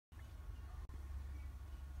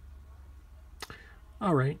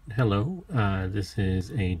Alright, hello. This is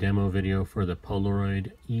a demo video for the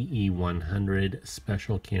Polaroid EE100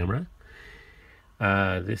 special camera.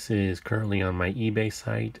 This is currently on my eBay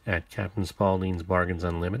site at Captain Spaulding's Bargains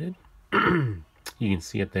Unlimited. You can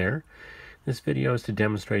see it there. This video is to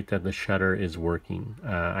demonstrate that the shutter is working.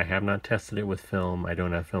 I have not tested it with film. I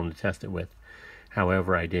don't have film to test it with.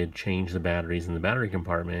 However, I did change the batteries in the battery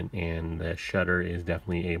compartment and the shutter is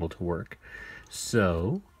definitely able to work.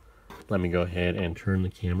 So, let me go ahead and turn the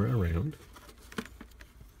camera around.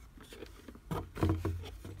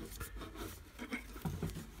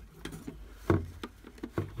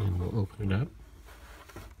 And we'll open it up.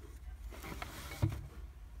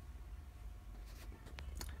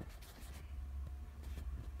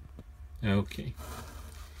 Okay.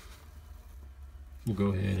 We'll go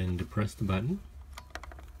ahead and depress the button.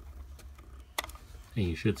 And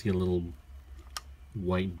you should see a little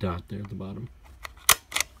white dot there at the bottom.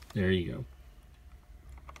 There you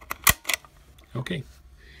go. Okay.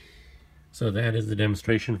 So that is the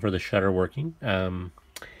demonstration for the shutter working.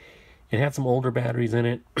 It had some older batteries in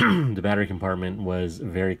it. The battery compartment was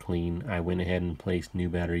very clean. I went ahead and placed new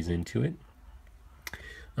batteries into it.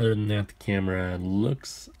 Other than that, the camera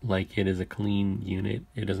looks like it is a clean unit.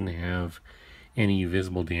 It doesn't have any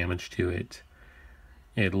visible damage to it.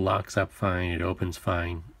 It locks up fine, it opens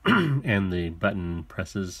fine, and the button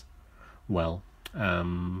presses well.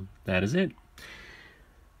 That is it.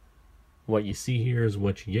 What you see here is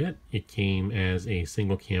what you get. It came as a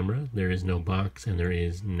single camera. There is no box and there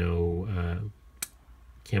is no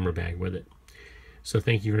camera bag with it. So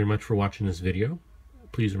thank you very much for watching this video.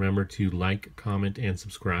 Please remember to like, comment, and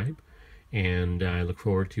subscribe. And I look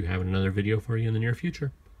forward to having another video for you in the near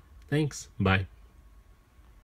future. Thanks. Bye.